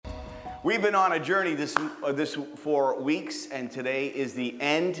We've been on a journey this 4 weeks, and today is the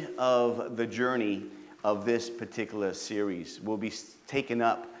end of the journey of this particular series. We'll be taking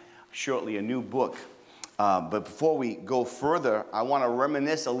up shortly a new book. But before we go further, I want to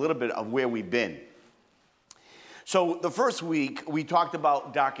reminisce a little bit of where we've been. So the first week, we talked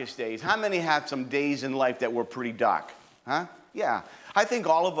about darkest days. How many had some days in life that were pretty dark? Huh? Yeah. I think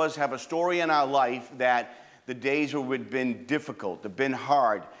all of us have a story in our life that the days have been difficult, they've been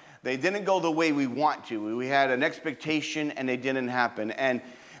hard. They didn't go the way we want to. We had an expectation and they didn't happen. And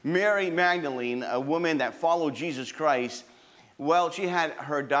Mary Magdalene, a woman that followed Jesus Christ, well, she had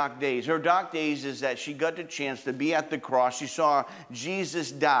her dark days. Her dark days is that she got the chance to be at the cross. She saw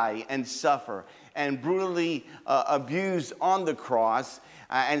Jesus die and suffer and brutally abused on the cross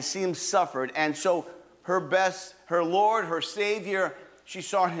and see him suffered. And so her Lord, her Savior, she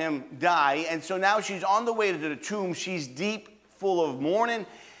saw him die. And so now she's on the way to the tomb. She's deep, full of mourning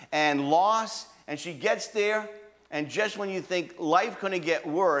and loss, and she gets there, and just when you think life couldn't get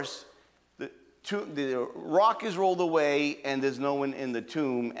worse, the rock is rolled away, and there's no one in the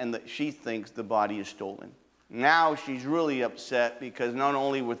tomb, and she thinks the body is stolen. Now she's really upset because not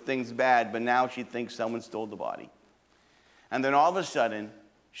only were things bad, but now she thinks someone stole the body. And then all of a sudden,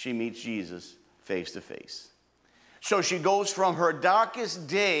 she meets Jesus face to face. So she goes from her darkest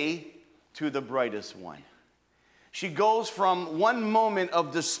day to the brightest one. She goes from one moment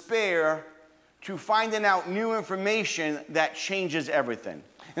of despair to finding out new information that changes everything.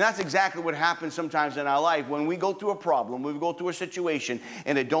 And that's exactly what happens sometimes in our life. When we go through a problem, we go through a situation,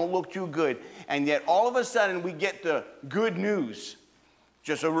 and it don't look too good, and yet all of a sudden we get the good news.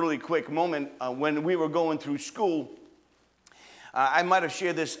 Just a really quick moment, when we were going through school, I might have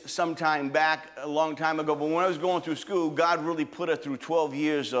shared this sometime back a long time ago, but when I was going through school, God really put us through 12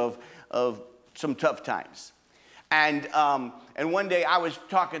 years of some tough times. And one day I was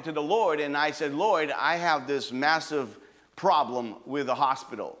talking to the Lord, and I said, Lord, I have this massive problem with the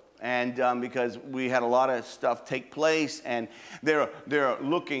hospital. And because we had a lot of stuff take place, and they're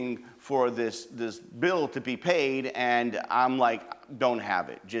looking for this bill to be paid, and I'm like, don't have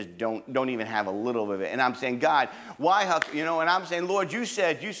it. Just don't even have a little of it. And I'm saying, God, why have, and I'm saying, Lord, you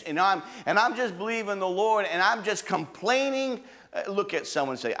said, and I'm just believing the Lord, and I'm just complaining. Look at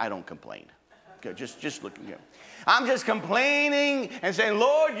someone and say, I don't complain. Okay, just look at you. I'm just complaining and saying,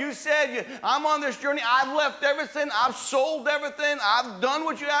 Lord, you said I'm on this journey. I've left everything. I've sold everything. I've done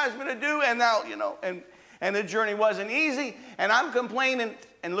what you asked me to do. And now, and the journey wasn't easy. And I'm complaining.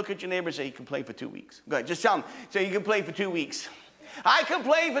 And look at your neighbor and say, you complained for 2 weeks. Go ahead, just tell him. Say, you complained for 2 weeks. I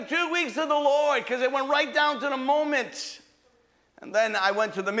complained for 2 weeks to the Lord because it went right down to the moment. And then I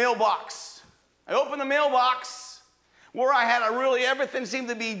went to the mailbox. I opened the mailbox. Where I had everything seemed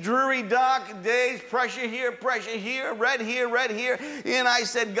to be dreary, dark days, pressure here, red here. And I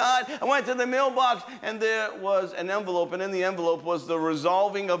said, God, I went to the mailbox, and there was an envelope, and in the envelope was the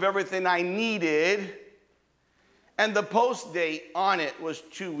resolving of everything I needed, and the post date on it was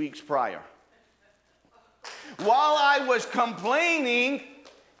 2 weeks prior. While I was complaining,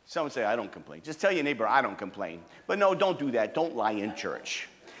 someone say, I don't complain. Just tell your neighbor, I don't complain. But no, don't do that. Don't lie in church.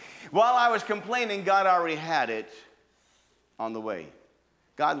 While I was complaining, God already had it on the way.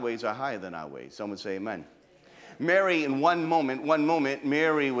 God's ways are higher than our ways. Someone say amen. Mary, in one moment,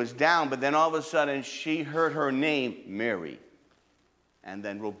 Mary was down, but then all of a sudden she heard her name, Mary. And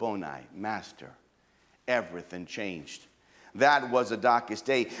then Rabboni, Master. Everything changed. That was the darkest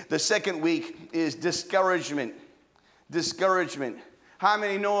day. The second week is discouragement. Discouragement. How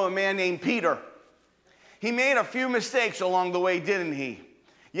many know a man named Peter? He made a few mistakes along the way, didn't he?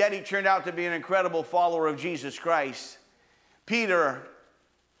 Yet he turned out to be an incredible follower of Jesus Christ. Peter,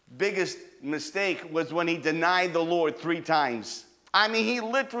 biggest mistake was when he denied the Lord 3 times. I mean, he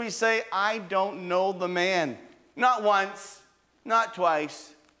literally said, I don't know the man. Not once, not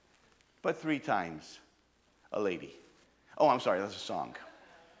twice, but 3 times. A lady. Oh, I'm sorry, that's a song.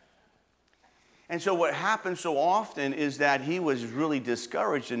 And so what happens so often is that he was really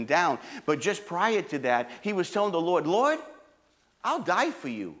discouraged and down. But just prior to that, he was telling the Lord, Lord, I'll die for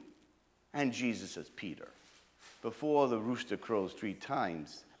you. And Jesus says, Peter, before the rooster crows 3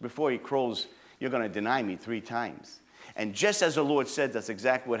 times, before he crows, you're going to deny me 3 times. And just as the Lord said, that's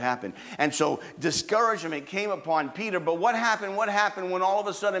exactly what happened. And so discouragement came upon Peter. But what happened when all of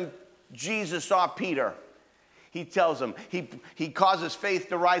a sudden Jesus saw Peter? He tells him, he causes faith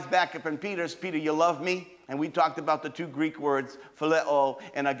to rise back up in Peter. Peter, you love me? And we talked about the 2 Greek words, phileo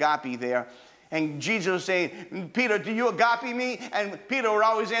and agape there. And Jesus was saying, Peter, do you agape me? And Peter would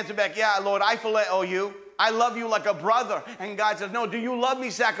always answer back, yeah, Lord, I phileo you. I love you like a brother. And God says, no, do you love me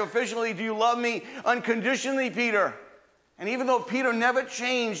sacrificially? Do you love me unconditionally, Peter? And even though Peter never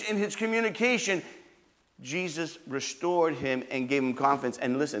changed in his communication, Jesus restored him and gave him confidence.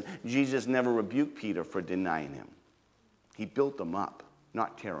 And listen, Jesus never rebuked Peter for denying him. He built them up,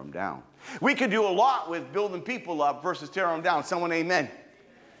 not tear them down. We could do a lot with building people up versus tearing them down. Someone amen.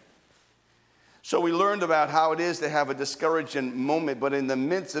 So we learned about how it is to have a discouraging moment, but in the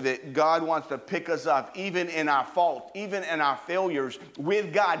midst of it, God wants to pick us up, even in our fault, even in our failures.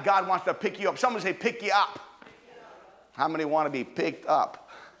 With God, God wants to pick you up. Someone say, pick you up. How many want to be picked up?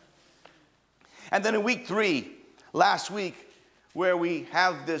 And then in week 3, last week, where we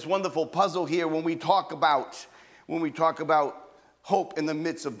have this wonderful puzzle here when we talk about hope in the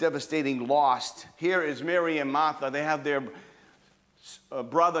midst of devastating loss. Here is Mary and Martha. They have their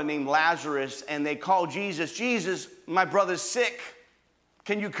brother named Lazarus, and they call Jesus. Jesus, my brother's sick.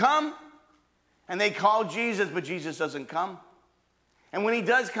 Can you come? And they call Jesus, but Jesus doesn't come. And when he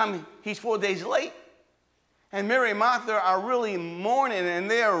does come, he's 4 days late. And Mary and Martha are really mourning,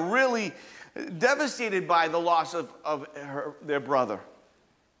 and they are really devastated by the loss of their brother.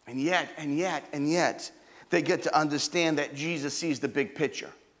 And yet, they get to understand that Jesus sees the big picture.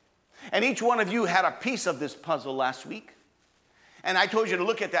 And each one of you had a piece of this puzzle last week. And I told you to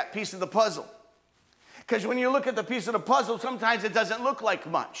look at that piece of the puzzle. Because when you look at the piece of the puzzle, sometimes it doesn't look like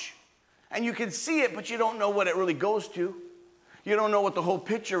much. And you can see it, but you don't know what it really goes to. You don't know what the whole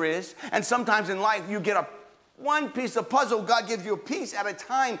picture is. And sometimes in life, you get one piece of puzzle. God gives you a piece at a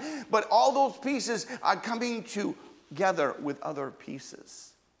time. But all those pieces are coming together with other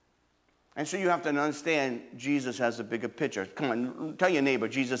pieces. And so you have to understand Jesus has a bigger picture. Come on, tell your neighbor,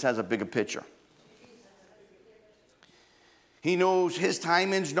 Jesus has a bigger picture. He knows his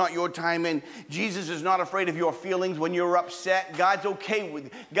timing's not your timing. Jesus is not afraid of your feelings when you're upset. God's okay.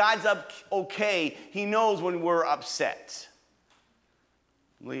 He knows when we're upset.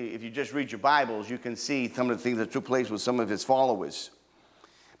 If you just read your Bibles, you can see some of the things that took place with some of his followers.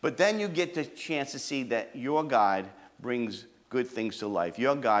 But then you get the chance to see that your God brings good things to life.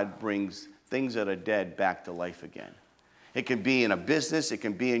 Your God brings things that are dead back to life again. It can be in a business, it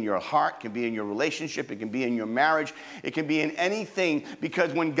can be in your heart, it can be in your relationship, it can be in your marriage, it can be in anything,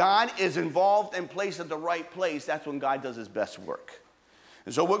 because when God is involved and placed at the right place, that's when God does his best work.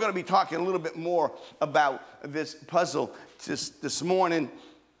 And so we're going to be talking a little bit more about this puzzle this morning.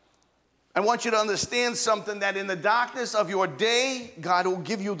 I want you to understand something, that in the darkness of your day, God will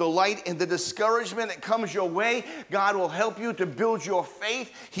give you the light. In the discouragement that comes your way, God will help you to build your faith.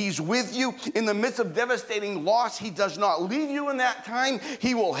 He's with you. In the midst of devastating loss, he does not leave you in that time.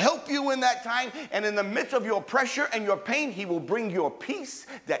 He will help you in that time. And in the midst of your pressure and your pain, he will bring your peace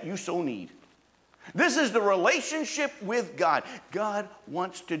that you so need. This is the relationship with God. God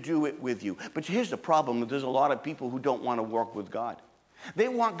wants to do it with you. But here's the problem. There's a lot of people who don't want to work with God. They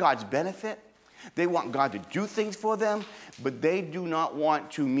want God's benefit. They want God to do things for them, but they do not want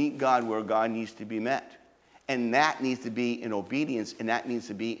to meet God where God needs to be met. And that needs to be in obedience, and that needs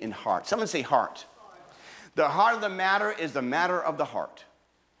to be in heart. Someone say heart. The heart of the matter is the matter of the heart.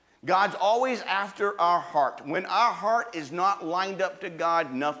 God's always after our heart. When our heart is not lined up to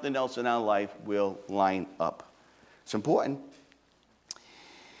God, nothing else in our life will line up. It's important.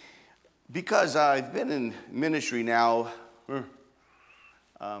 Because I've been in ministry now,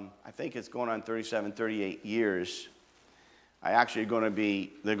 I think it's going on 37, 38 years. They're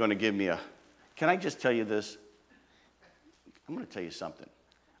going to give me can I just tell you this? I'm going to tell you something.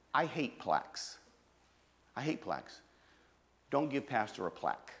 I hate plaques. Don't give pastor a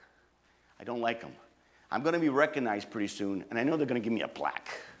plaque. I don't like them. I'm going to be recognized pretty soon, and I know they're going to give me a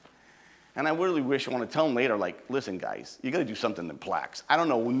plaque. And I really wish, I want to tell them later, like, listen, guys, you got to do something than plaques. I don't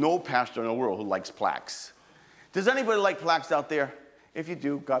know no pastor in the world who likes plaques. Does anybody like plaques out there? If you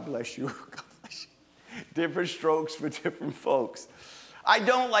do, God bless you. God bless you. Different strokes for different folks. I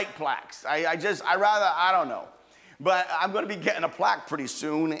don't like plaques. I don't know. But I'm going to be getting a plaque pretty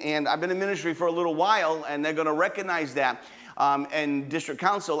soon, and I've been in ministry for a little while, and they're going to recognize that in district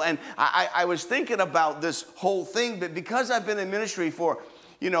council. And I was thinking about this whole thing, but because I've been in ministry for,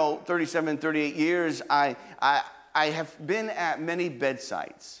 37, 38 years, I have been at many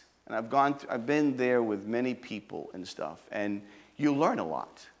bedsides, and I've been there with many people and stuff, and you learn a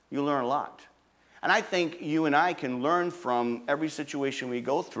lot. And I think you and I can learn from every situation we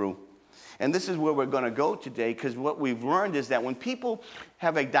go through. And this is where we're going to go today, because what we've learned is that when people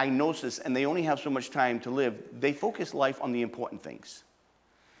have a diagnosis and they only have so much time to live, they focus life on the important things.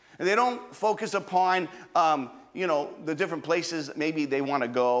 And they don't focus upon, the different places that maybe they want to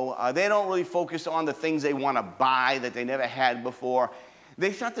go. They don't really focus on the things they want to buy that they never had before.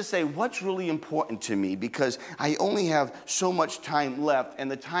 they start to say, what's really important to me? Because I only have so much time left,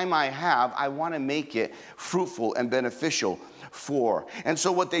 and the time I have, I want to make it fruitful and beneficial for. And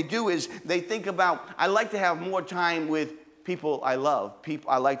so what they do is they think about, I like to have more time with people I love.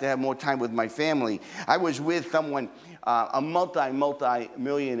 I like to have more time with my family. I was with someone, a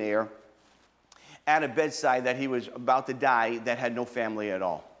multi-millionaire, at a bedside that he was about to die that had no family at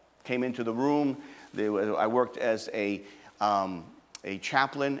all. Came into the room. I worked as a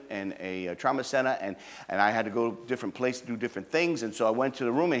chaplain in a trauma center, and I had to go to different places, do different things. And so I went to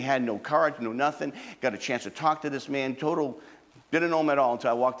the room, and he had no card, no nothing. Got a chance to talk to this man. Didn't know him at all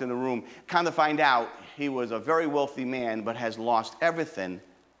until I walked in the room. Kind of find out he was a very wealthy man, but has lost everything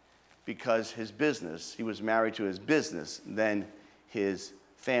because his business, he was married to his business, then his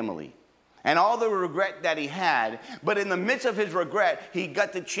family. And all the regret that he had, but in the midst of his regret, he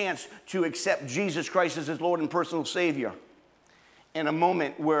got the chance to accept Jesus Christ as his Lord and personal Savior in a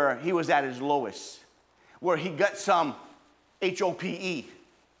moment where he was at his lowest, where he got some HOPE,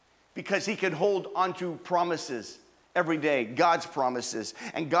 because he could hold onto promises every day, God's promises,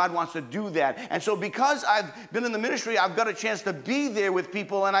 and God wants to do that. And so because I've been in the ministry, I've got a chance to be there with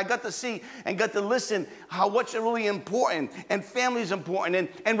people, and I got to see and got to listen what's really important, and family is important,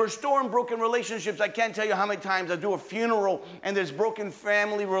 and restoring broken relationships. I can't tell you how many times I do a funeral and there's broken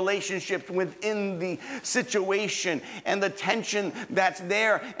family relationships within the situation and the tension that's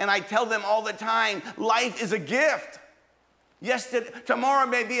there, and I tell them all the time, life is a gift. Tomorrow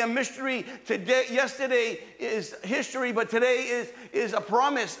may be a mystery. Yesterday is history, but today is a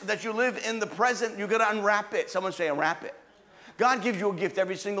promise that you live in the present. You got to unwrap it. Someone say, unwrap it. God gives you a gift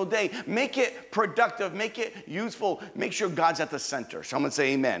every single day. Make it productive. Make it useful. Make sure God's at the center. Someone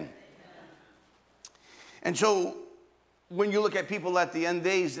say, amen. And so when you look at people at the end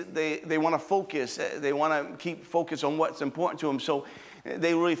days, they want to focus. They want to keep focus on what's important to them. So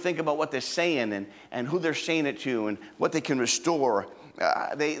they really think about what they're saying and who they're saying it to and what they can restore.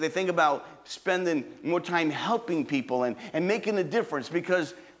 They think about spending more time helping people and making a difference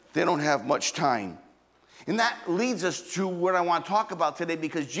because they don't have much time. And that leads us to what I want to talk about today,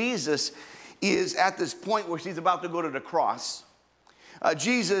 because Jesus is at this point where he's about to go to the cross.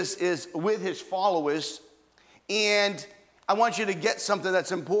 Jesus is with his followers, and I want you to get something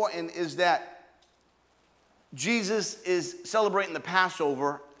that's important, is that Jesus is celebrating the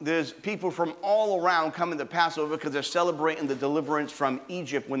Passover. There's people from all around coming to Passover because they're celebrating the deliverance from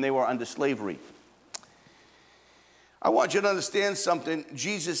Egypt when they were under slavery. I want you to understand something.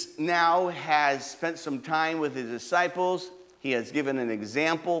 Jesus now has spent some time with his disciples. He has given an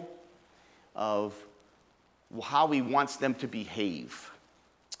example of how he wants them to behave,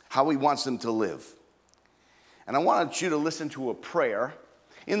 how he wants them to live. And I want you to listen to a prayer.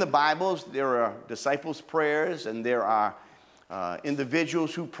 In the Bibles, there are disciples' prayers, and there are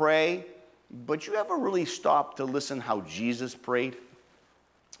individuals who pray. But you ever really stop to listen how Jesus prayed?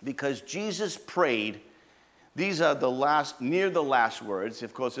 Because Jesus prayed, these are near the last words.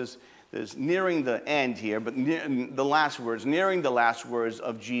 Of course, there's nearing the end here, but nearing the last words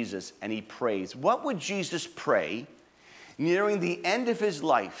of Jesus, and he prays. What would Jesus pray nearing the end of his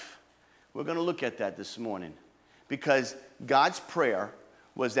life? We're going to look at that this morning, because God's prayer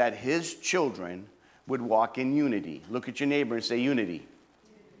was that his children would walk in unity. Look at your neighbor and say, unity.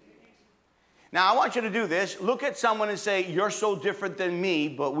 Now, I want you to do this. Look at someone and say, you're so different than me,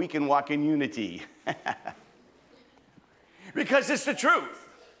 but we can walk in unity. Because it's the truth.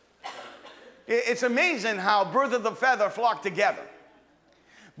 It's amazing how birds of the feather flock together.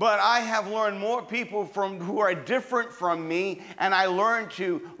 But I have learned more people who are different from me, and I learned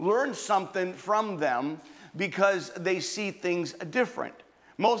to learn something from them because they see things different.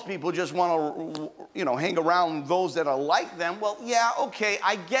 Most people just want to, hang around those that are like them. Well, yeah, okay,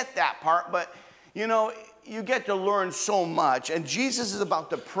 I get that part, but, you get to learn so much. And Jesus is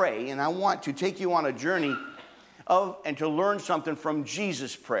about to pray, and I want to take you on a journey and to learn something from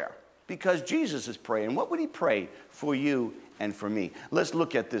Jesus' prayer, because Jesus is praying. What would he pray for you and for me? Let's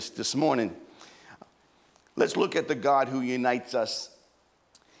look at this morning. Let's look at the God who unites us.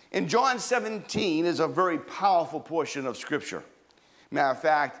 In John 17 is a very powerful portion of Scripture. Matter of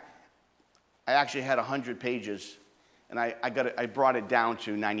fact, I actually had 100 pages, and I brought it down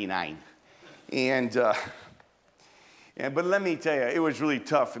to 99. But let me tell you, it was really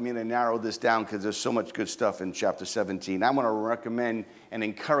tough for me to narrow this down because there's so much good stuff in chapter 17. I want to recommend and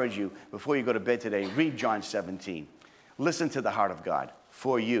encourage you, before you go to bed today, read John 17. Listen to the heart of God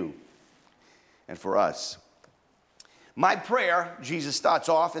for you and for us. My prayer, Jesus starts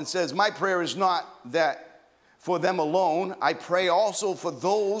off and says, my prayer is not that for them alone. I pray also for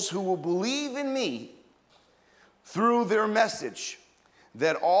those who will believe in me through their message,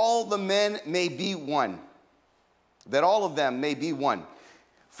 that all the men may be one, that all of them may be one.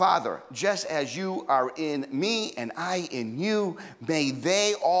 Father, just as you are in me and I in you, may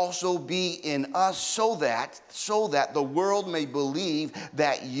they also be in us, so that the world may believe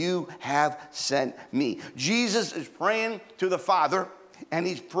that you have sent me. Jesus is praying to the Father, and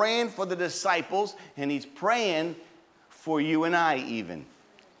he's praying for the disciples, and he's praying for you and I even.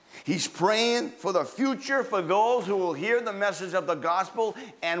 He's praying for the future, for those who will hear the message of the gospel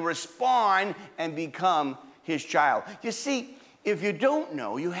and respond and become his child. You see, if you don't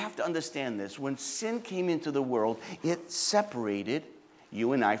know, you have to understand this. When sin came into the world, it separated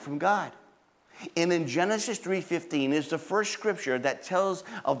you and I from God. And in Genesis 3:15 is the first scripture that tells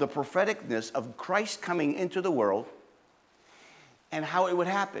of the propheticness of Christ coming into the world and how it would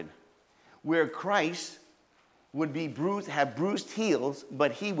happen. Where Christ would be bruised, have bruised heels,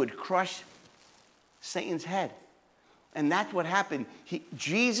 but he would crush Satan's head. And that's what happened.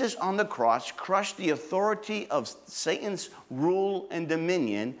 Jesus on the cross crushed the authority of Satan's rule and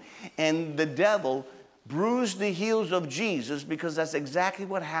dominion, and the devil bruised the heels of Jesus, because that's exactly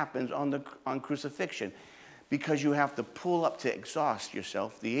what happens on crucifixion. Because you have to pull up to exhaust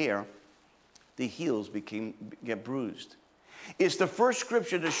yourself, the air, the heels get bruised. It's the first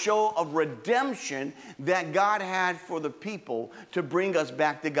scripture to show of redemption that God had for the people to bring us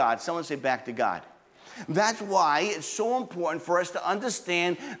back to God. Someone say back to God. That's why it's so important for us to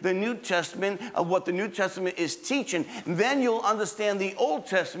understand the New Testament, of what the New Testament is teaching. Then you'll understand the Old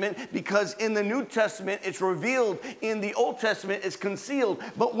Testament, because in the New Testament it's revealed, in the Old Testament it's concealed.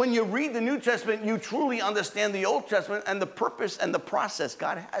 But when you read the New Testament, you truly understand the Old Testament and the purpose and the process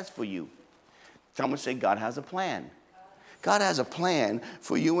God has for you. Someone say God has a plan. God has a plan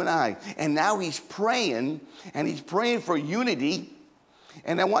for you and I. And now he's praying, and he's praying for unity.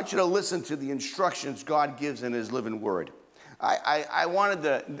 And I want you to listen to the instructions God gives in his living word. I wanted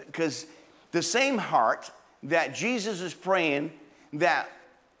to, because the same heart that Jesus is praying that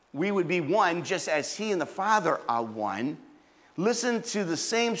we would be one just as he and the Father are one, listen to the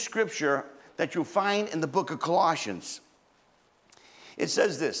same scripture that you'll find in the book of Colossians. It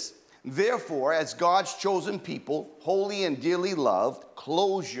says this: therefore, as God's chosen people, holy and dearly loved,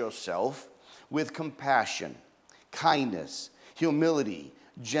 clothe yourself with compassion, kindness, humility,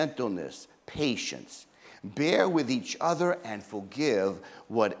 gentleness, patience. Bear with each other and forgive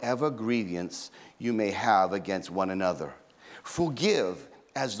whatever grievance you may have against one another. Forgive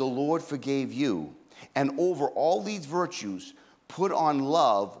as the Lord forgave you. And over all these virtues, put on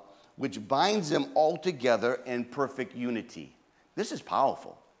love, which binds them all together in perfect unity. This is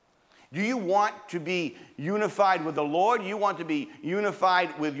powerful. Do you want to be unified with the Lord? Do you want to be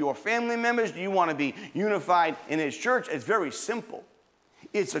unified with your family members? Do you want to be unified in his church? It's very simple.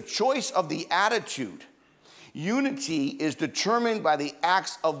 It's a choice of the attitude. Unity is determined by the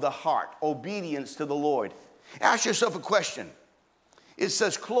acts of the heart, obedience to the Lord. Ask yourself a question. It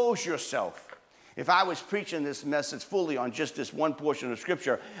says, clothe yourself. If I was preaching this message fully on just this one portion of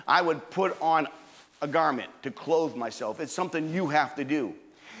Scripture, I would put on a garment to clothe myself. It's something you have to do.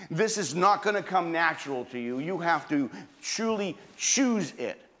 This is not going to come natural to you. You have to truly choose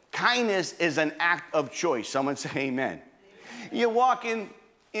it. Kindness is an act of choice. Someone say amen. You're walking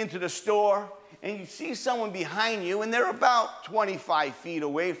into the store and you see someone behind you and they're about 25 feet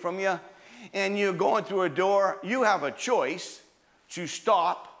away from you, and you're going through a door. You have a choice to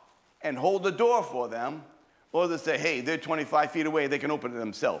stop and hold the door for them, or to say, hey, they're 25 feet away, they can open it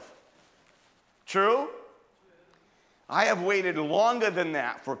themselves. True? I have waited longer than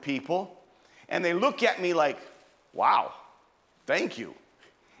that for people, and they look at me like, wow, thank you.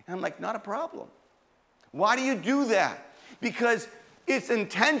 And I'm like, not a problem. Why do you do that? Because it's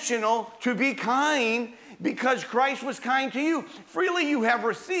intentional to be kind, because Christ was kind to you. Freely you have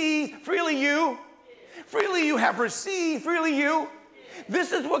received, freely you. Freely you have received, freely you.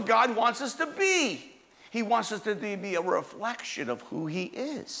 This is what God wants us to be. He wants us to be a reflection of who he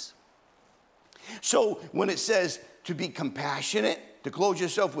is. So when it says to be compassionate, to clothe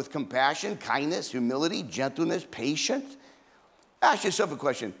yourself with compassion, kindness, humility, gentleness, patience, ask yourself a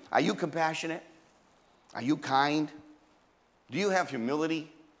question. Are you compassionate? Are you kind? Do you have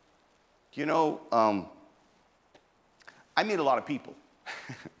humility? You know, I meet a lot of people.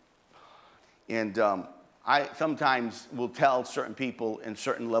 And I sometimes will tell certain people in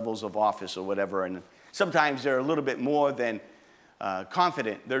certain levels of office or whatever, and sometimes they're a little bit more than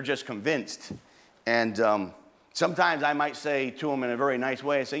confident. They're just convinced. And sometimes I might say to them in a very nice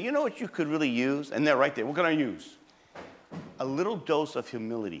way, I say, you know what you could really use? And they're right there. What can I use? A little dose of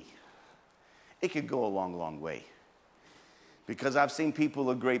humility. It could go a long, long way. Because I've seen people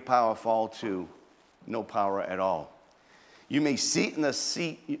of great power fall to no power at all. You may sit in the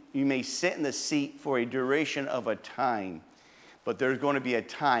seat for a duration of a time, but there's going to be a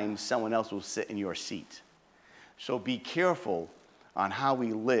time someone else will sit in your seat. So be careful on how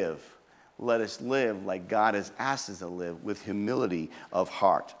we live. Let us live like God has asked us to live, with humility of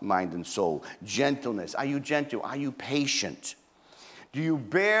heart, mind, and soul. Gentleness. Are you gentle? Are you patient? Do you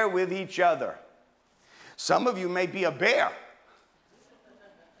bear with each other? Some of you may be a bear.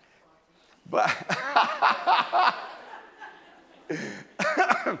 But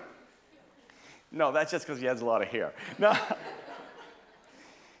no, that's just because he has a lot of hair. No.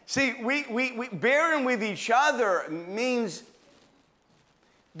 See, we bearing with each other means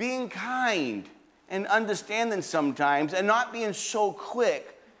being kind and understanding sometimes, and not being so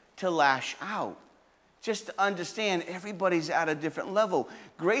quick to lash out. Just to understand everybody's at a different level.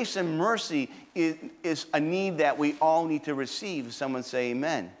 Grace and mercy is a need that we all need to receive. Someone say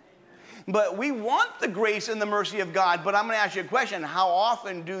amen. But we want the grace and the mercy of God, but I'm going to ask you a question. How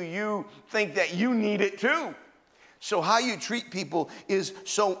often do you think that you need it too? So how you treat people is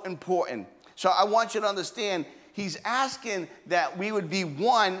so important. So I want you to understand, he's asking that we would be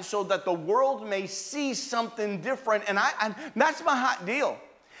one so that the world may see something different. And that's my hot deal.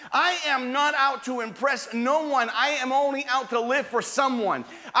 I am not out to impress no one. I am only out to live for someone.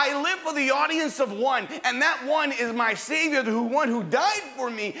 I live for the audience of one, and that one is my Savior, the one who died for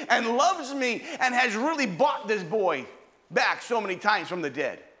me and loves me and has really bought this boy back so many times from the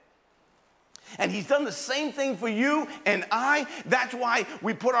dead. And he's done the same thing for you and I. That's why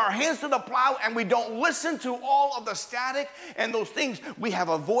we put our hands to the plow and we don't listen to all of the static and those things. We have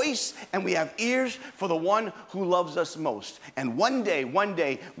a voice and we have ears for the one who loves us most. And one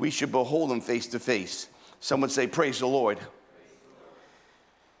day, we should behold him face to face. Someone say, praise the Lord.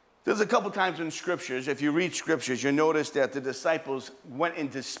 There's a couple times in scriptures, if you read scriptures, you notice that the disciples went in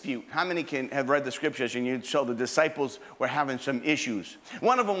dispute. How many have read the scriptures and you saw the disciples were having some issues?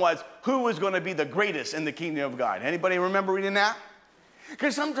 One of them was, who was going to be the greatest in the kingdom of God? Anybody remember reading that?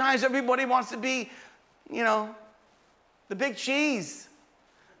 Because sometimes everybody wants to be, the big cheese.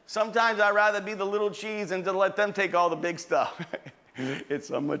 Sometimes I'd rather be the little cheese and to let them take all the big stuff. It's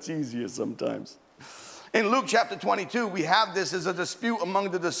so much easier sometimes. In Luke chapter 22, we have this as a dispute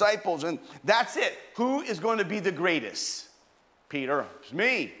among the disciples, and that's it. Who is going to be the greatest? Peter, it's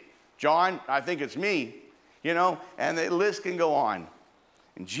me. John, I think it's me. And the list can go on.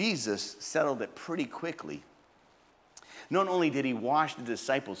 And Jesus settled it pretty quickly. Not only did he wash the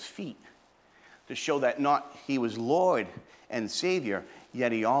disciples' feet to show that not he was Lord and Savior,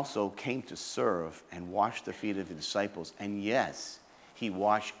 yet he also came to serve and wash the feet of the disciples. And yes, he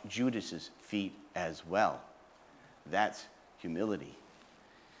washed Judas's feet as well. That's humility.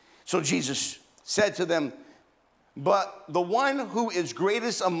 So Jesus said to them, but the one who is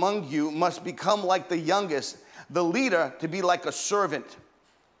greatest among you must become like the youngest, the leader to be like a servant.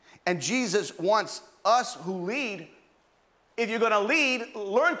 And Jesus wants us who lead, if you're going to lead,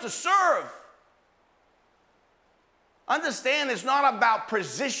 learn to serve. Understand, it's not about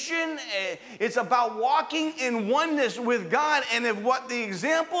position. It's about walking in oneness with God. And if what the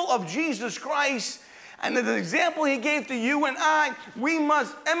example of Jesus Christ and the example he gave to you and I, we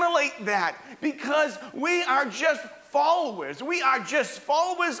must emulate that, because we are just followers. We are just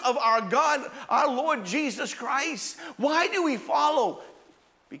followers of our God, our Lord Jesus Christ. Why do we follow?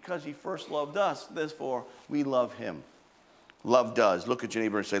 Because he first loved us. Therefore, we love him. Love does. Look at your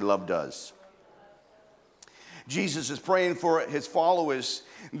neighbor and say, love does. Jesus is praying for his followers,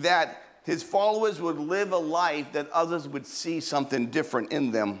 that his followers would live a life that others would see something different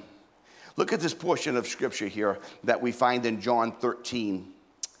in them. Look at this portion of scripture here that we find in John 13.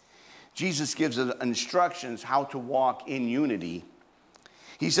 Jesus gives us instructions how to walk in unity.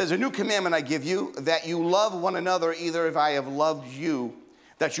 He says, a new commandment I give you, that you love one another, either if I have loved you,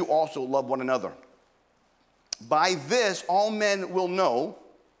 that you also love one another. By this, all men will know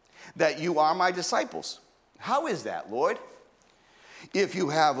that you are my disciples. How is that, Lord? If you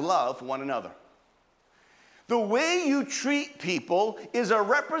have love for one another. The way you treat people is a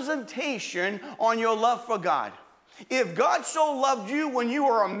representation on your love for God. If God so loved you when you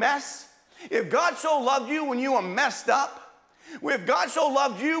were a mess, if God so loved you when you were messed up, if God so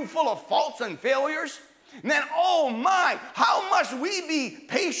loved you full of faults and failures, then, oh my, how must we be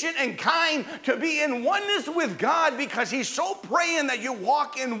patient and kind to be in oneness with God, because he's so praying that you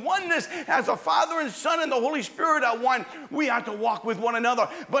walk in oneness as a Father and Son and the Holy Spirit are one. We have to walk with one another.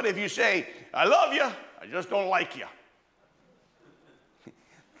 But if you say, I love you, I just don't like you.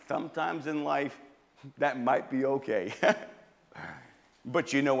 Sometimes in life, that might be okay.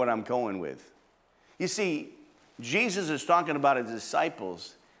 But you know what I'm going with. You see, Jesus is talking about his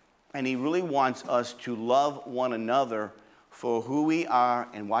disciples, and he really wants us to love one another for who we are,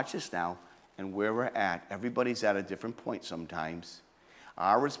 and watch this now, and where we're at. Everybody's at a different point sometimes.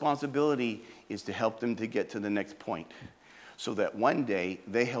 Our responsibility is to help them to get to the next point so that one day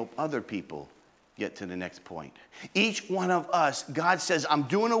they help other people get to the next point. Each one of us, God says, I'm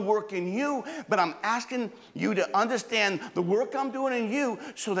doing a work in you, but I'm asking you to understand the work I'm doing in you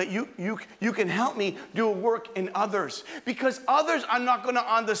so that you can help me do a work in others. Because others are not going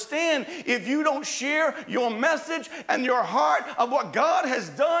to understand if you don't share your message and your heart of what God has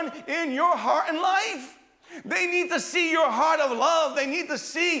done in your heart and life. They need to see your heart of love. They need to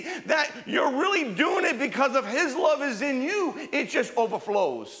see that you're really doing it because of His love is in you. It just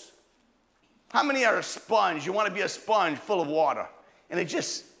overflows. How many are a sponge? You want to be a sponge full of water. And it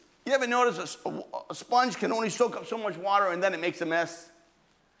just, you ever notice a sponge can only soak up so much water and then it makes a mess?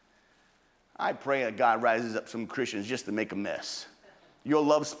 I pray that God rises up some Christians just to make a mess. Your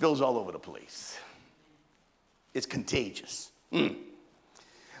love spills all over the place. It's contagious.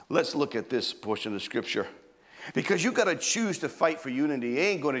 Let's look at this portion of Scripture. Because you got to choose to fight for unity. It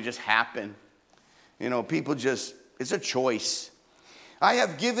ain't going to just happen. You know, people just, it's a choice. I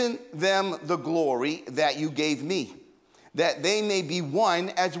have given them the glory that you gave me, that they may be one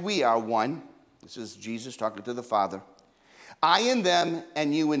as we are one. This is Jesus talking to the Father. I in them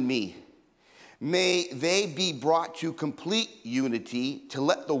and you in me. May they be brought to complete unity to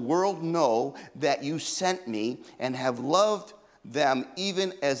let the world know that you sent me and have loved them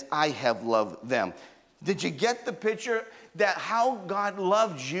even as I have loved them. Did you get the picture that how God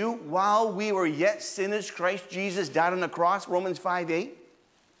loved you while we were yet sinners? Christ Jesus died on the cross, Romans 5:8.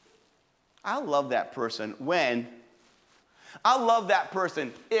 I love that person when. I love that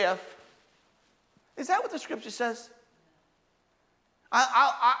person if. Is that what the Scripture says?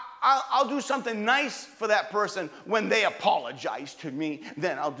 I'll do something nice for that person when they apologize to me.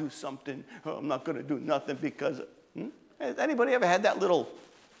 Then I'll do something. Oh, I'm not going to do nothing because. Has anybody ever had that little?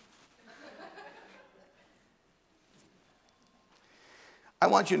 I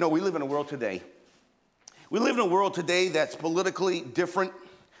want you to know we live in a world today. We live in a world today that's politically different,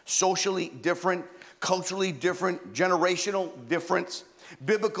 socially different, culturally different, generational difference,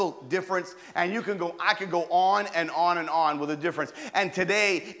 biblical difference, and I could go on and on and on with a difference. And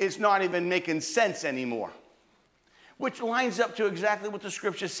today, it's not even making sense anymore, which lines up to exactly what the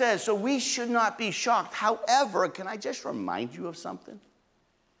Scripture says. So we should not be shocked. However, can I just remind you of something?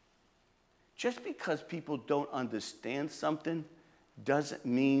 Just because people don't understand something doesn't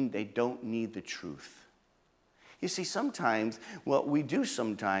mean they don't need the truth. You see, sometimes, what we do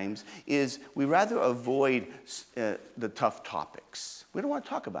sometimes is we rather avoid the tough topics. We don't want to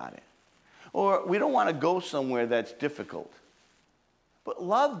talk about it. Or we don't want to go somewhere that's difficult. But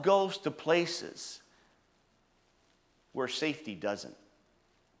love goes to places where safety doesn't.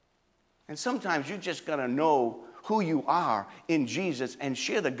 And sometimes you just got to know who you are in Jesus and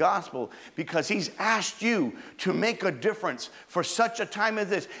share the gospel because He's asked you to make a difference for such a time as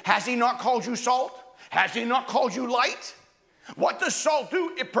this. Has He not called you salt? Has He not called you light? What does salt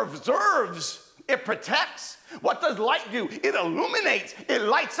do? It preserves. It protects. What does light do? It illuminates. It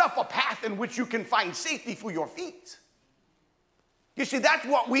lights up a path in which you can find safety for your feet. You see, that's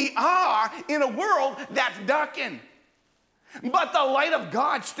what we are in a world that's darkened. But the light of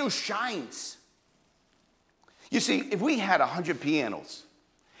God still shines. You see, if we had 100 pianos,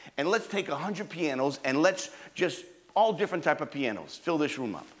 and let's take 100 pianos, and let's just, all different type of pianos, fill this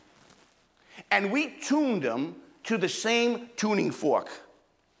room up. And we tuned them to the same tuning fork.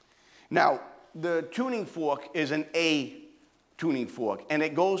 Now, the tuning fork is an A tuning fork, and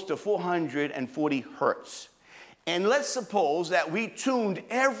it goes to 440 hertz. And let's suppose that we tuned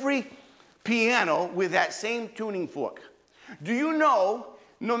every piano with that same tuning fork. Do you know,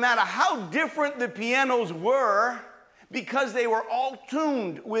 no matter how different the pianos were, because they were all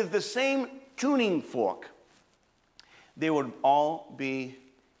tuned with the same tuning fork, they would all be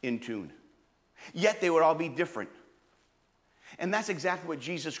in tune. Yet they would all be different. And that's exactly what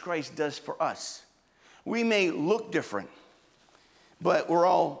Jesus Christ does for us. We may look different, but we're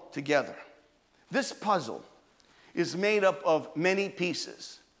all together. This puzzle is made up of many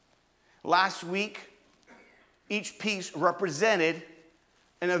pieces. Last week, each piece represented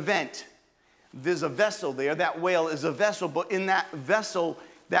an event. There's a vessel there. That whale is a vessel, but in that vessel,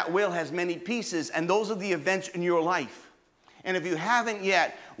 that whale has many pieces, and those are the events in your life. And if you haven't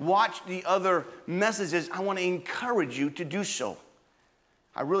yet watched the other messages, I want to encourage you to do so.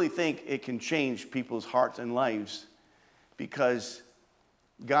 I really think it can change people's hearts and lives because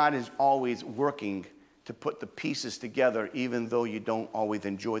God is always working to put the pieces together, even though you don't always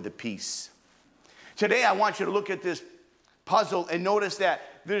enjoy the piece. Today, I want you to look at this puzzle and notice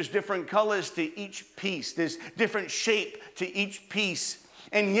that there's different colors to each piece. There's different shape to each piece.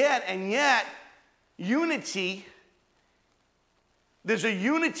 And yet, unity, there's a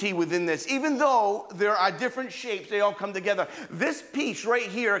unity within this. Even though there are different shapes, they all come together. This piece right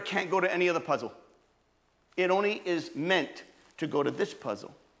here can't go to any other puzzle. It only is meant to go to this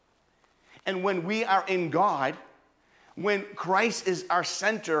puzzle. And when we are in God, when Christ is our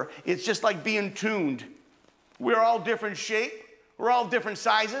center, it's just like being tuned. We're all different shape. We're all different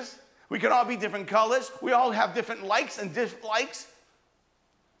sizes. We can all be different colors. We all have different likes and dislikes.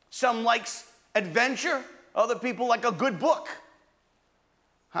 Some likes adventure. Other people like a good book.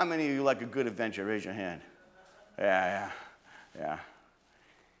 How many of you like a good adventure? Raise your hand. Yeah.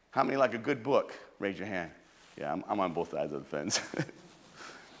 How many like a good book? Raise your hand. Yeah, I'm on both sides of the fence.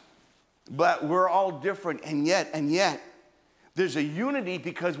 But we're all different, and yet, there's a unity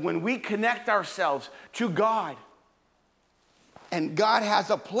because when we connect ourselves to God, and God has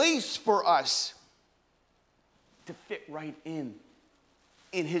a place for us to fit right in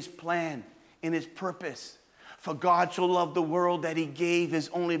His plan, in His purpose. For God so loved the world that He gave His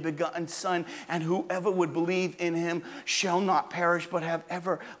only begotten Son, and whoever would believe in Him shall not perish but have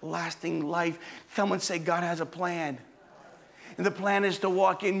everlasting life. Someone say, God has a plan. And the plan is to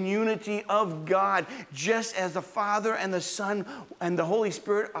walk in unity of God, just as the Father and the Son and the Holy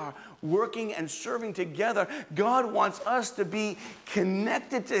Spirit are working and serving together. God wants us to be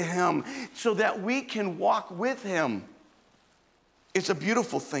connected to Him so that we can walk with Him. It's a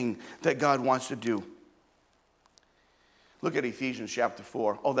beautiful thing that God wants to do. Look at Ephesians chapter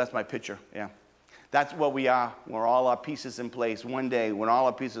 4. Oh, that's my picture. Yeah. That's what we are. We're all our pieces in place. One day, when all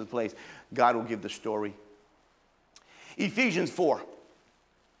our pieces in place, God will give the story. Ephesians 4.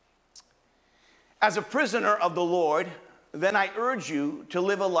 As a prisoner of the Lord, then I urge you to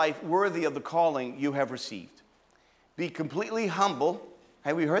live a life worthy of the calling you have received. Be completely humble.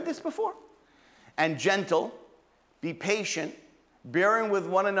 Have we heard this before? And gentle. Be patient, bearing with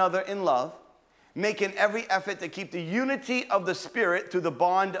one another in love, making every effort to keep the unity of the Spirit through the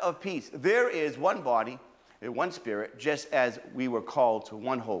bond of peace. There is one body and one Spirit, just as we were called to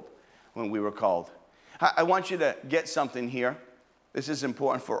one hope when we were called. I want you to get something here. This is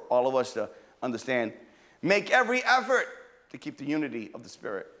important for all of us to understand. Make every effort to keep the unity of the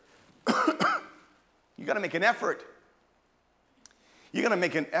Spirit. You got to make an effort. You're going to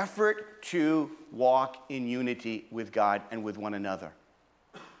make an effort to walk in unity with God and with one another.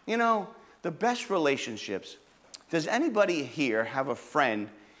 You know, the best relationships. Does anybody here have a friend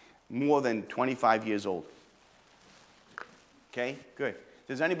more than 25 years old? Okay, good.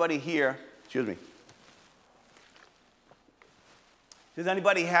 Does anybody here, excuse me. Does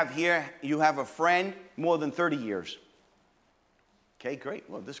anybody have here, you have a friend more than 30 years? Okay, great.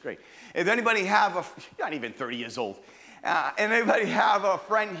 Well, this is great. If anybody have you're not even 30 years old. And anybody have a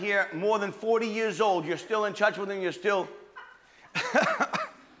friend here more than 40 years old? You're still in touch with them? You're still...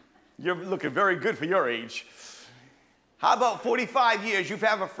 You're looking very good for your age. How about 45 years? You've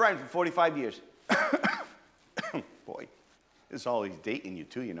had a friend for 45 years. Boy, this is always dating you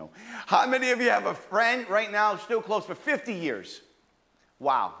too, you know. How many of you have a friend right now still close for 50 years?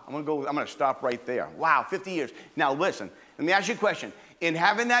 Wow, I'm gonna stop right there. Wow, 50 years. Now listen, let me ask you a question. In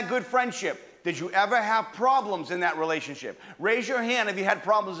having that good friendship, did you ever have problems in that relationship? Raise your hand if you had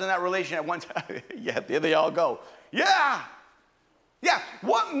problems in that relationship at one time. Yeah, there they all go. Yeah.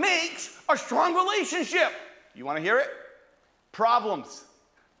 What makes a strong relationship? You want to hear it? Problems.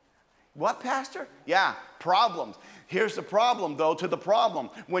 What, Pastor? Yeah, problems. Here's the problem, though, to the problem.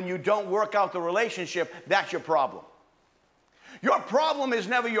 When you don't work out the relationship, that's your problem. Your problem is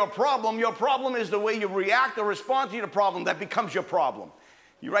never your problem. Your problem is the way you react or respond to your problem that becomes your problem.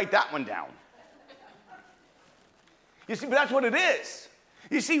 You write that one down. You see, but that's what it is.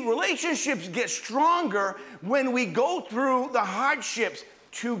 You see, relationships get stronger when we go through the hardships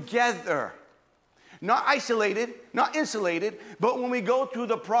together. Not isolated, not insulated, but when we go through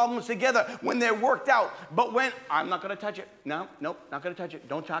the problems together, when they're worked out. But when, I'm not going to touch it. Nope, not going to touch it.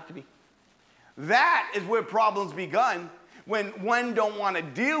 Don't talk to me. That is where problems begun, when one don't want to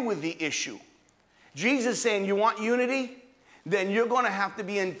deal with the issue. Jesus is saying, you want unity? Then you're going to have to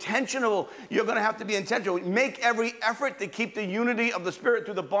be intentional. You're going to have to be intentional. Make every effort to keep the unity of the Spirit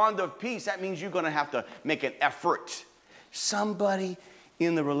through the bond of peace. That means you're going to have to make an effort. Somebody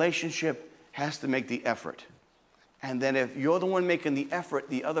in the relationship has to make the effort. And then if you're the one making the effort,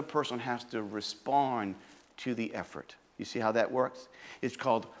 the other person has to respond to the effort. You see how that works? It's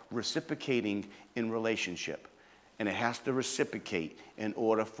called reciprocating in relationship. And it has to reciprocate in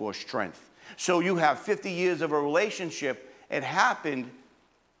order for strength. So you have 50 years of a relationship. It happened,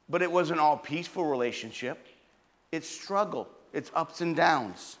 but it wasn't all peaceful relationship. It's struggle. It's ups and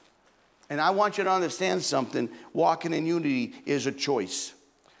downs. And I want you to understand something. Walking in unity is a choice.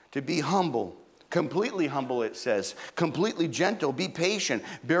 To be humble, completely humble, it says. Completely gentle, be patient,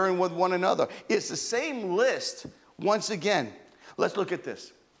 bearing with one another. It's the same list once again. Let's look at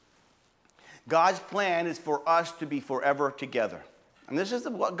this. God's plan is for us to be forever together. And this is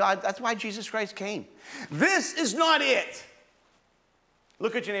what God, that's why Jesus Christ came. This is not it.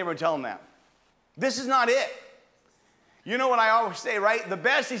 Look at your neighbor and tell him that. This is not it. You know what I always say, right? The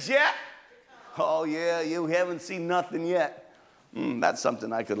best is yet. Oh, yeah, you haven't seen nothing yet. That's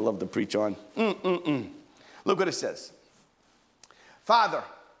something I could love to preach on. Look what it says. Father,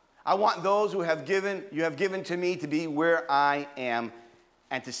 I want those you have given to me to be where I am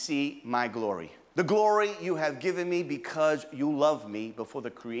and to see my glory. The glory you have given me because you loved me before the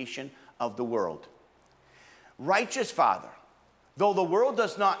creation of the world. Righteous Father, though the world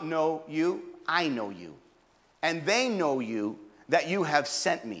does not know you, I know you. And they know you, that you have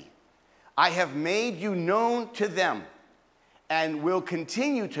sent me. I have made you known to them and will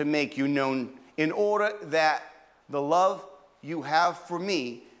continue to make you known in order that the love you have for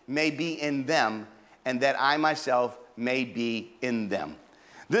me may be in them and that I myself may be in them.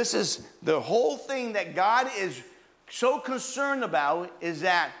 This is the whole thing that God is so concerned about, is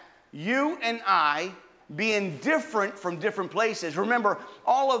that you and I being different from different places. Remember,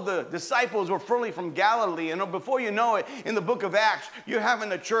 all of the disciples were fully from Galilee, and before you know it, in the book of Acts, you're having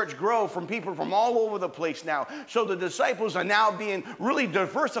the church grow from people from all over the place now. So the disciples are now being really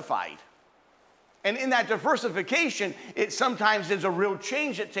diversified. And in that diversification, it sometimes is a real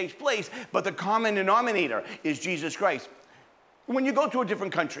change that takes place, but the common denominator is Jesus Christ. When you go to a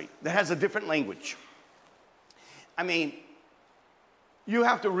different country that has a different language, I mean, you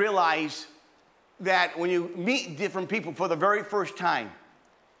have to realize that when you meet different people for the very first time,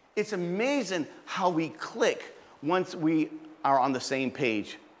 it's amazing how we click once we are on the same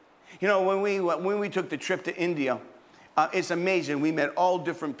page. You know, when we took the trip to India, it's amazing. We met all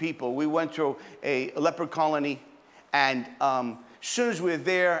different people. We went to a leper colony, and as soon as we were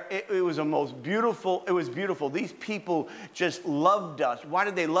there, it was the most beautiful. It was beautiful. These people just loved us. Why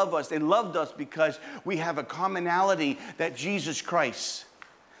did they love us? They loved us because we have a commonality, that Jesus Christ.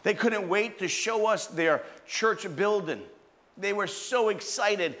 They couldn't wait to show us their church building. They were so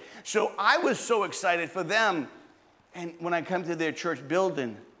excited. So I was so excited for them. And when I come to their church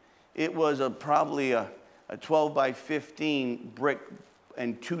building, it was probably a 12 by 15 brick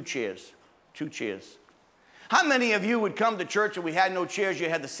and two chairs. How many of you would come to church and we had no chairs, you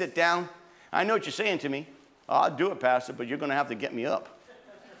had to sit down? I know what you're saying to me. Oh, I'll do it, Pastor, but you're going to have to get me up.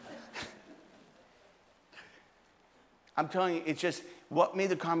 I'm telling you, it's just what made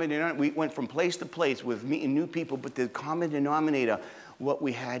the common denominator. We went from place to place with meeting new people, but the common denominator, what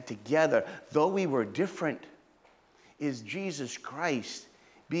we had together, though we were different, is Jesus Christ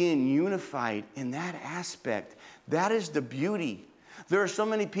being unified in that aspect. That is the beauty. There are so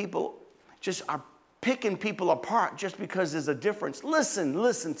many people just are picking people apart just because there's a difference.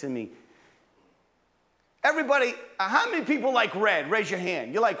 Listen to me. Everybody, how many people like red? Raise your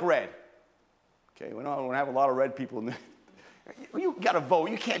hand. You like red. Okay, we don't have a lot of red people in there. You got to vote.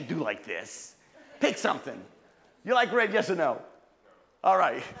 You can't do like this. Pick something. You like red, yes or no? All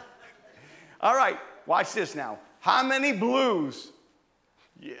right. All right, watch this now. How many blues?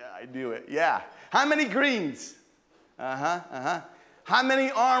 Yeah, I do it. Yeah. How many greens? How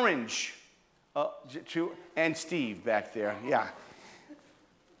many orange? And Steve back there. Yeah.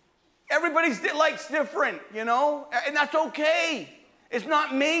 Everybody likes different, you know, and that's okay. It's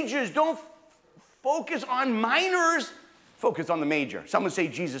not majors. Don't focus on minors. Focus on the major. Someone say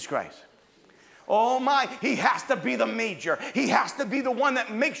Jesus Christ. Oh my, he has to be the major. He has to be the one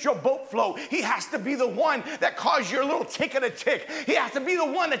that makes your boat float. He has to be the one that causes your little ticket to tick. He has to be the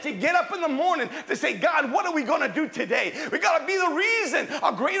one that you get up in the morning to say, God, what are we going to do today? We got to be the reason,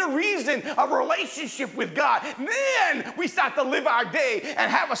 a greater reason of a relationship with God. Then we start to live our day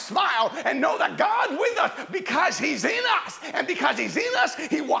and have a smile and know that God's with us because he's in us. And because he's in us,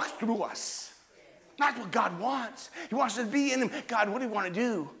 he walks through us. That's what God wants. He wants us to be in him. God, what do you want to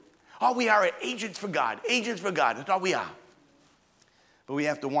do? All we are agents for God. Agents for God. That's all we are. But we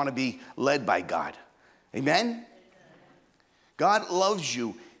have to want to be led by God. Amen? God loves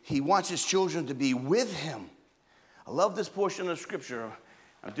you. He wants his children to be with him. I love this portion of scripture.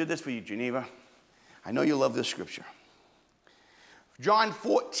 I did this for you, Geneva. I know you love this scripture. John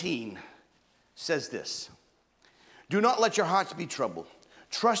 14 says this. Do not let your hearts be troubled.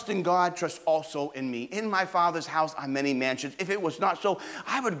 Trust in God, trust also in me. In my Father's house are many mansions. If it was not so,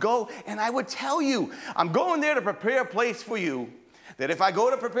 I would go and I would tell you. I'm going there to prepare a place for you. That if I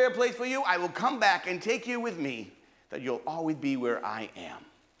go to prepare a place for you, I will come back and take you with me. that you'll always be where I am.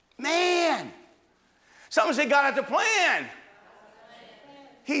 Man! Someone say, God has a plan.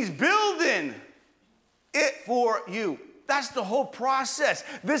 He's building it for you. That's the whole process.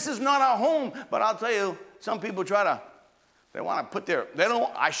 This is not our home, but I'll tell you, some people they want to put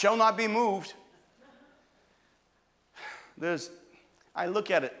I shall not be moved. I look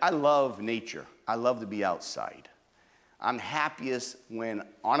at it, I love nature. I love to be outside. I'm happiest when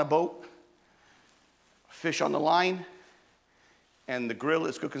on a boat, fish on the line, and the grill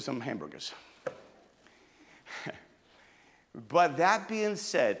is cooking some hamburgers. But that being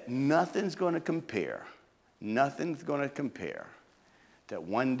said, nothing's going to compare that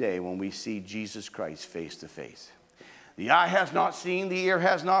one day when we see Jesus Christ face to face. The eye has not seen, the ear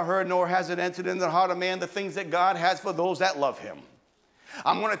has not heard, nor has it entered into the heart of man the things that God has for those that love him.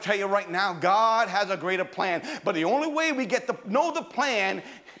 I'm going to tell you right now, God has a greater plan. But the only way we get to know the plan,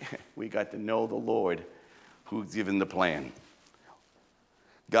 we got to know the Lord who's given the plan.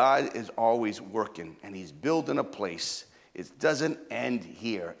 God is always working, and he's building a place. It doesn't end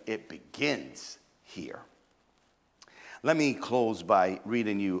here. It begins here. Let me close by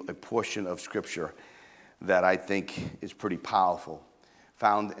reading you a portion of Scripture that I think is pretty powerful,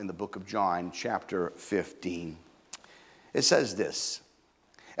 found in the book of John, chapter 15. It says this,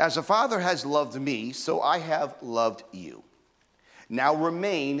 "As the Father has loved me, so I have loved you. Now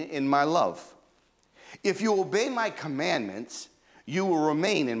remain in my love. If you obey my commandments, you will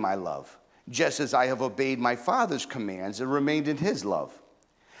remain in my love, just as I have obeyed my Father's commands and remained in his love.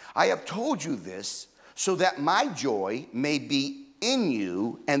 I have told you this so that my joy may be in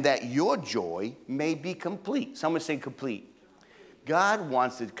you and that your joy may be complete." Someone say complete. God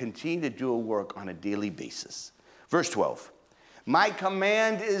wants to continue to do a work on a daily basis. Verse 12, "My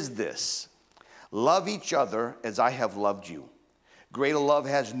command is this, love each other as I have loved you. Greater love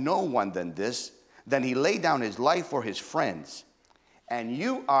has no one than this, than he laid down his life for his friends. And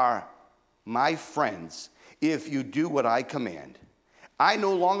you are my friends if you do what I command. I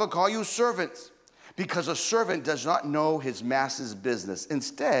no longer call you servants, because a servant does not know his master's business.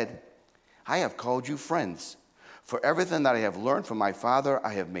 Instead, I have called you friends. For everything that I have learned from my Father,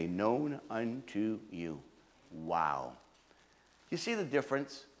 I have made known unto you." Wow. You see the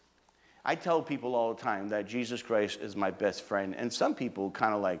difference? I tell people all the time that Jesus Christ is my best friend. And some people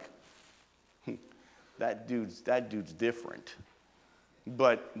kind of like, that dude's different.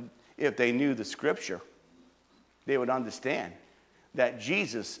 But if they knew the Scripture, they would understand that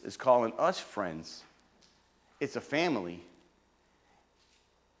Jesus is calling us friends. It's a family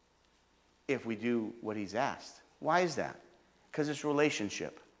if we do what he's asked. Why is that? Because it's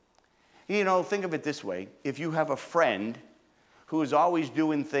relationship. You know, think of it this way. If you have a friend who is always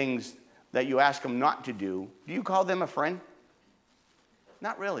doing things that you ask them not to do you call them a friend?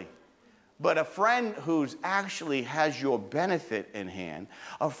 Not really. But a friend who's actually has your benefit in hand,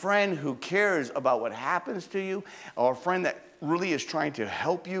 a friend who cares about what happens to you, or a friend that really is trying to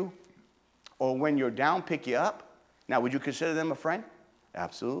help you, or when you're down, pick you up. Now, would you consider them a friend?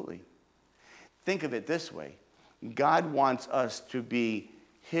 Absolutely. Think of it this way. God wants us to be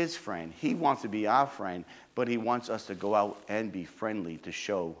his friend. He wants to be our friend, but he wants us to go out and be friendly to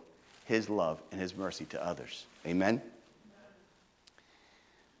show his love and his mercy to others. Amen?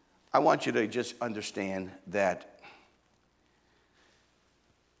 I want you to just understand that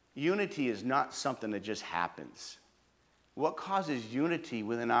unity is not something that just happens. What causes unity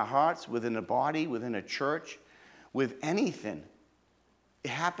within our hearts, within a body, within a church, with anything? It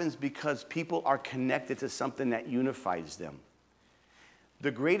happens because people are connected to something that unifies them. The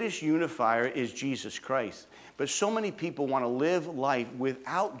greatest unifier is Jesus Christ. But so many people want to live life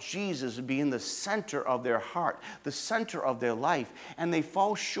without Jesus being the center of their heart, the center of their life. And they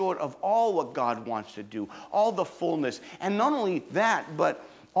fall short of all what God wants to do, all the fullness. And not only that, but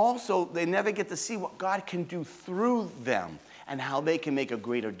also they never get to see what God can do through them and how they can make a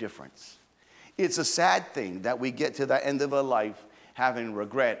greater difference. It's a sad thing that we get to the end of our life having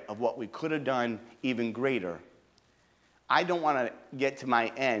regret of what we could have done even greater. I don't want to get to my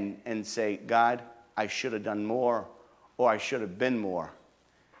end and say, God, I should have done more, or I should have been more.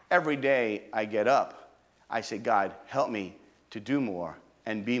 Every day I get up, I say, God, help me to do more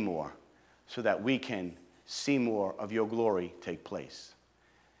and be more so that we can see more of your glory take place.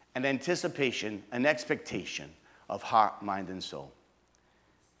 An anticipation, an expectation of heart, mind, and soul.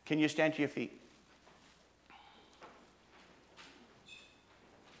 Can you stand to your feet?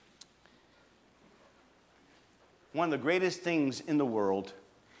 One of the greatest things in the world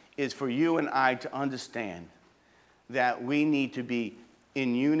is for you and I to understand that we need to be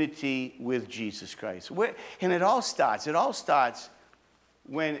in unity with Jesus Christ. And it all starts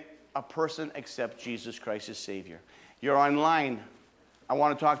when a person accepts Jesus Christ as Savior. You're online. I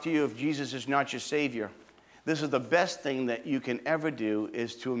want to talk to you if Jesus is not your Savior. This is the best thing that you can ever do,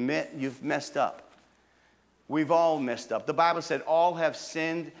 is to admit you've messed up. We've all messed up. The Bible said all have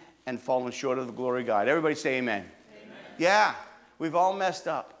sinned and fallen short of the glory of God. Everybody say amen. Amen. Yeah, we've all messed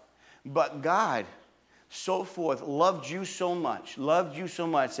up. But God, so forth, loved you so much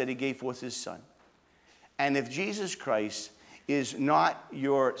that he gave forth his Son. And if Jesus Christ is not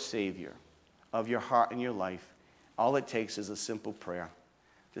your Savior of your heart and your life, all it takes is a simple prayer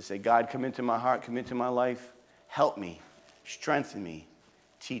to say, God, come into my heart, come into my life, help me, strengthen me,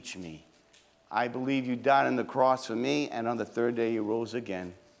 teach me. I believe you died on the cross for me, and on the third day you rose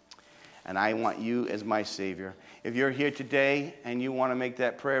again. And I want you as my Savior. If you're here today and you want to make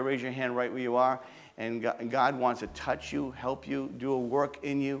that prayer, raise your hand right where you are. And God wants to touch you, help you, do a work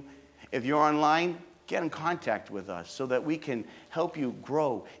in you. If you're online, get in contact with us so that we can help you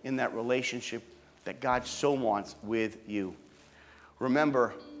grow in that relationship that God so wants with you.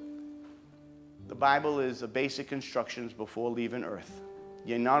 Remember, the Bible is the basic instructions before leaving earth.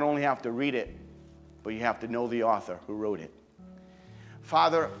 You not only have to read it, but you have to know the author who wrote it.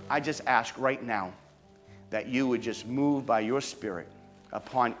 Father, I just ask right now that you would just move by your Spirit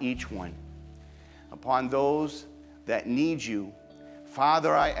upon each one, upon those that need you.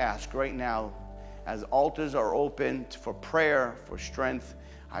 Father, I ask right now, as altars are open for prayer, for strength,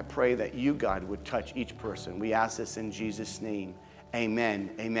 I pray that you, God, would touch each person. We ask this in Jesus' name.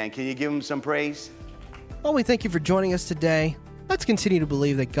 Amen. Amen. Can you give him some praise? Well, we thank you for joining us today. Let's continue to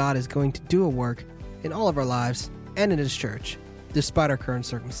believe that God is going to do a work in all of our lives and in his church, despite our current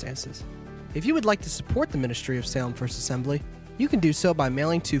circumstances. If you would like to support the ministry of Salem First Assembly, you can do so by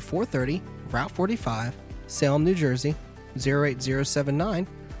mailing to 430 Route 45, Salem, New Jersey, 08079,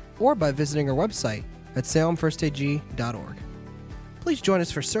 or by visiting our website at salemfirstag.org. Please join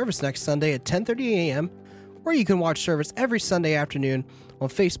us for service next Sunday at 10:30 a.m., or you can watch service every Sunday afternoon on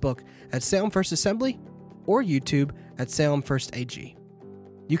Facebook at Salem First Assembly or YouTube at Salem First AG.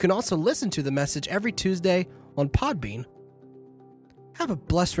 You can also listen to the message every Tuesday on Podbean. Have a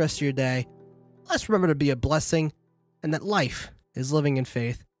blessed rest of your day. Let's remember to be a blessing, and that life is living in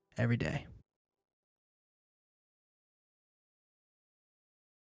faith every day.